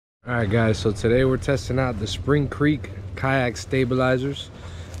All right guys, so today we're testing out the SpringCreek Kayak stabilizers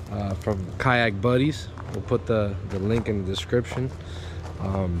from Kayak Buddies. We'll put the link in the description.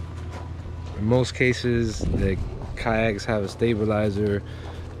 In most cases the kayaks have a stabilizer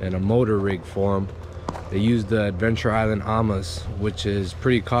and a motor rig for them. They use the Adventure Island Amas, which is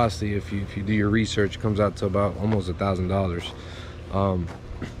pretty costly. If you do your research, it comes out to about almost $1,000.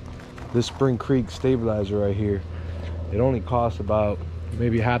 This SpringCreek stabilizer right here, it only costs about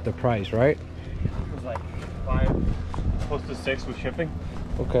maybe half the price, right? It was like $5, close to $6 with shipping.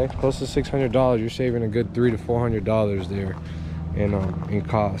 Okay, close to $600. You're saving a good $300 to $400 there in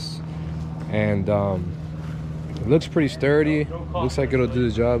costs. And it looks pretty sturdy. Looks like it'll do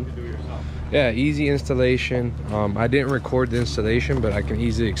the job. Yeah, easy installation. I didn't record the installation, but I can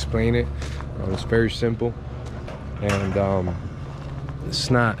easily explain it. It's very simple, and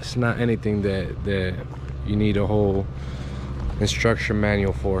it's not anything that you need a whole instruction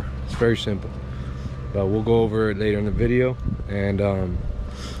manual for. It's very simple, but we'll go over it later in the video, and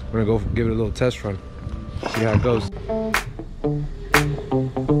we're gonna go give it a little test run, see how it goes.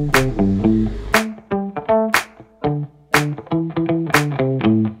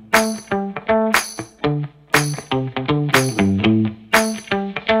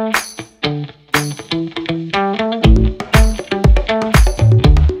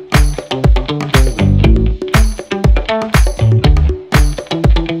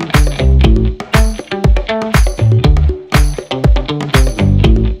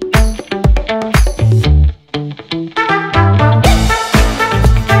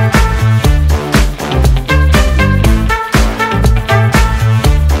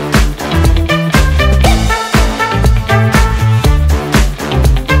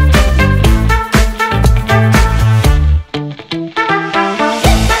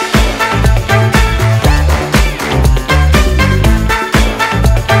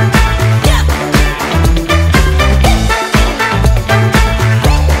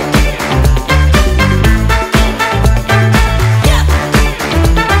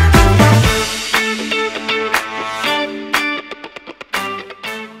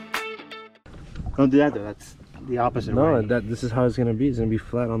 Don't do that though. That's the opposite way. No, this is how it's gonna be. It's gonna be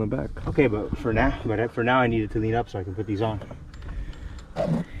flat on the back. Okay, but for now, I need it to lean up so I can put these on.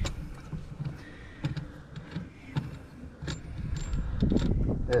 Yeah,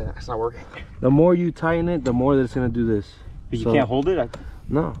 it's not working. The more you tighten it, the more that it's gonna do this. But you can't hold it.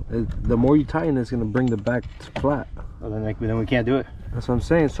 No, the more you tighten it, it's gonna bring the back flat. Oh, then we can't do it. That's what I'm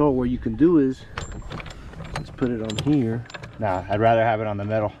saying. So what you can do is let's put it on here. Nah, I'd rather have it on the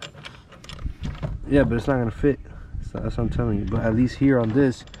metal. Yeah, but it's not gonna fit. That's what I'm telling you. But at least here on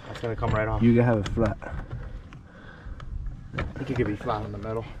this, it's gonna come right off. You can have it flat. I think it could be flat on the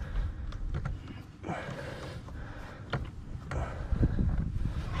metal. I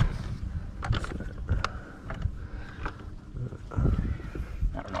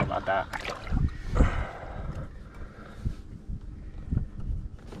don't know about that.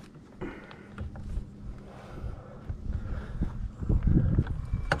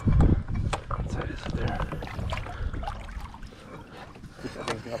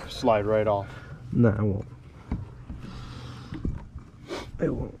 Slide right off. No, it won't. It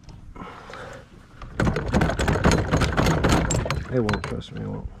won't. It won't, trust me, it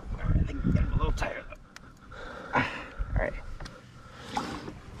won't. I think I'm getting a little tired though. Alright.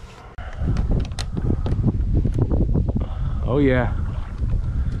 Oh yeah.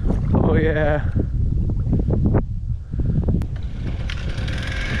 Oh yeah.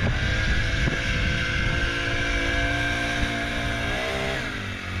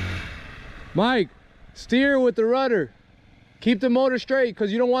 Mike, steer with the rudder. Keep the motor straight,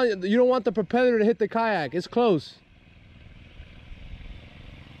 because you don't want the propeller to hit the kayak. It's close.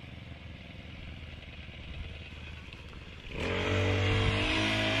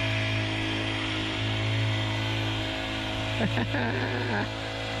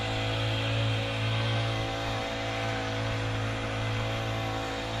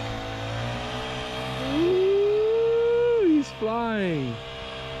 Ooh, he's flying.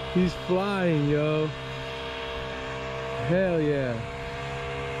 He's flying, yo. Hell yeah.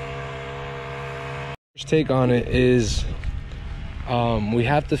 First take on it is we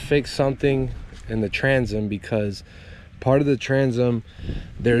have to fix something in the transom, because part of the transom,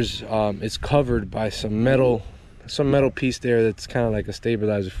 there's it's covered by some metal piece there that's kind of like a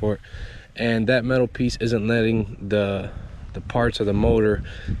stabilizer for it, and that metal piece isn't letting the parts of the motor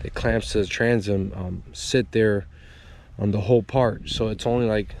that clamps to the transom sit there on the whole part. So it's only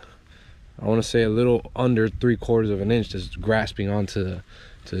like, I want to say a little under 3/4 of an inch that's grasping onto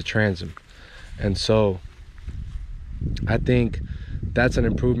the transom. And so I think that's an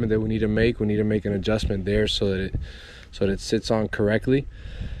improvement that we need to make. We need to make an adjustment there so that it sits on correctly.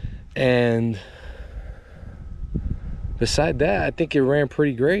 And beside that, I think it ran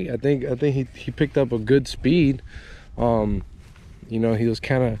pretty great. I think he picked up a good speed. You know, he was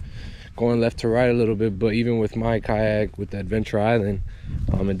kind of going left to right a little bit, but even with my kayak with the Adventure Island,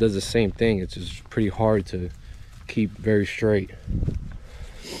 it does the same thing. It's just pretty hard to keep very straight.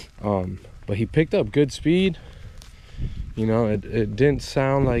 But he picked up good speed. You know, it didn't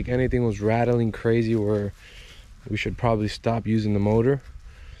sound like anything was rattling crazy where we should probably stop using the motor.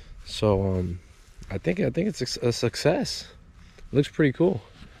 So I think it's a success. Looks pretty cool.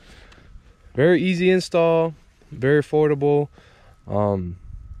 Very easy install, very affordable. You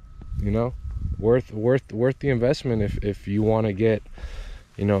know, worth the investment if you want to get,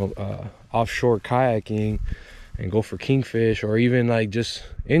 you know, offshore kayaking and go for kingfish, or even like just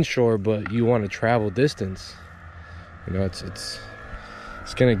inshore, but you want to travel distance. You know, it's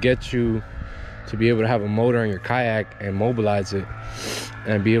gonna get you to be able to have a motor on your kayak and mobilize it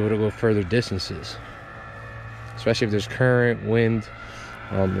and be able to go further distances, especially if there's current, wind,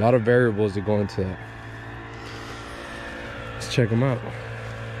 a lot of variables that go into that. Let's check them out.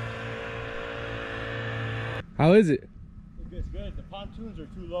 How is it? It's good. The pontoons are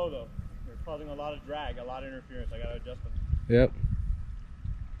too low though. They're causing a lot of drag, a lot of interference. I gotta adjust them. Yep.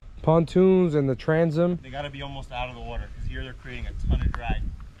 Pontoons and the transom. They gotta be almost out of the water because here they're creating a ton of drag.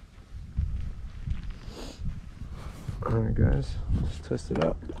 All right, guys, let's test it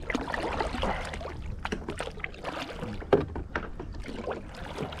out.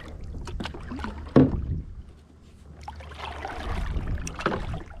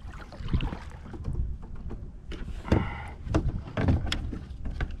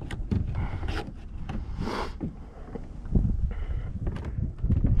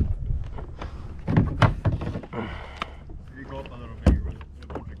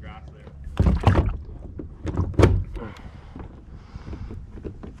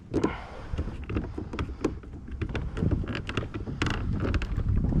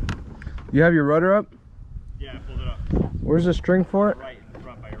 You have your rudder up? Yeah, I pulled it up. Where's the string for it? Right in the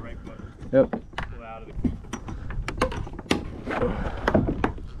front by your right foot. Yep. Pull it out of the...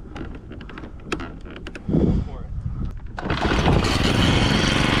 Go for it.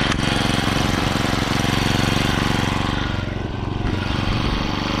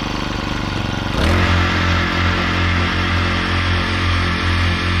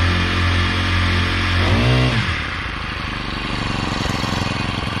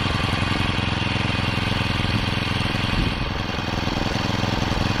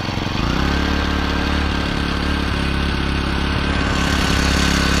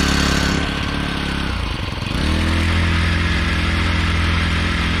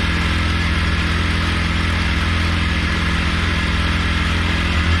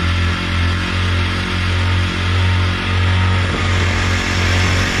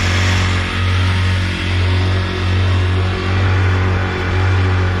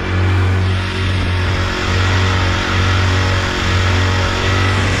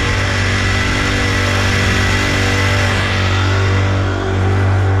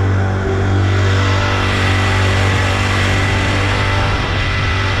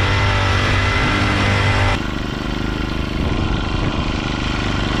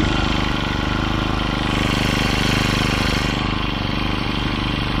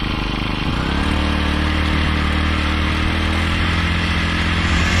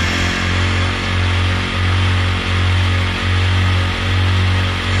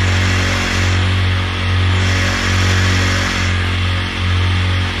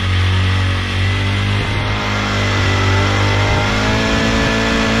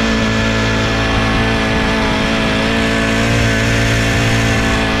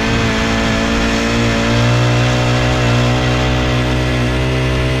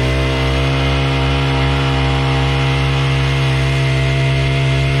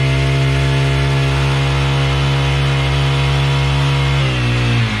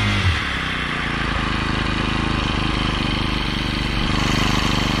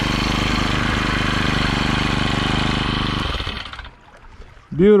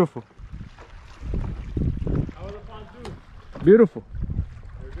 Beautiful. How are the pontoons? Beautiful.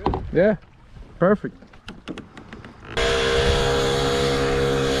 They're good? Yeah, perfect.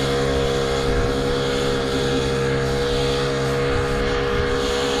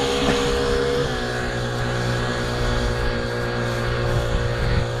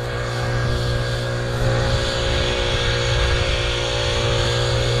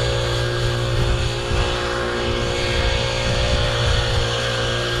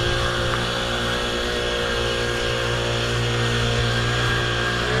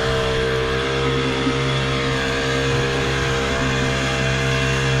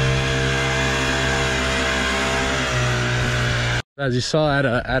 As you saw,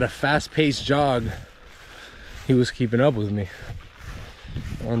 at a fast-paced jog, he was keeping up with me.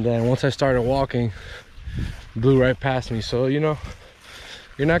 And then once I started walking, blew right past me. So, you know,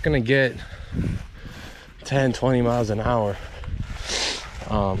 you're not gonna get 10-20 miles an hour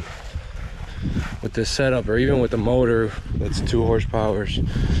with this setup, or even with the motor that's 2 horsepower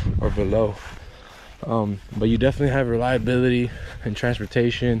or below. But you definitely have reliability and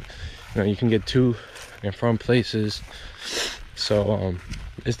transportation. You know, you can get to and from places. So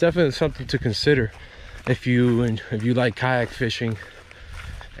it's definitely something to consider if you like kayak fishing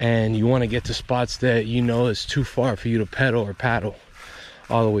and you want to get to spots that you know is too far for you to pedal or paddle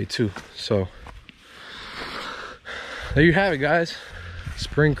all the way to. So there you have it, guys.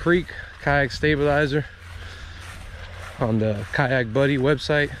 SpringCreek Kayak Stabilizer on the Kayak Buddy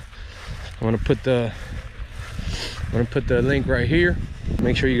website. I'm gonna put the link right here.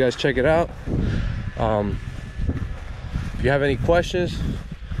 Make sure you guys check it out. If you have any questions,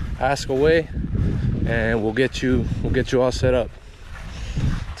 ask away, and we'll get you all set up.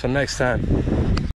 Till next time.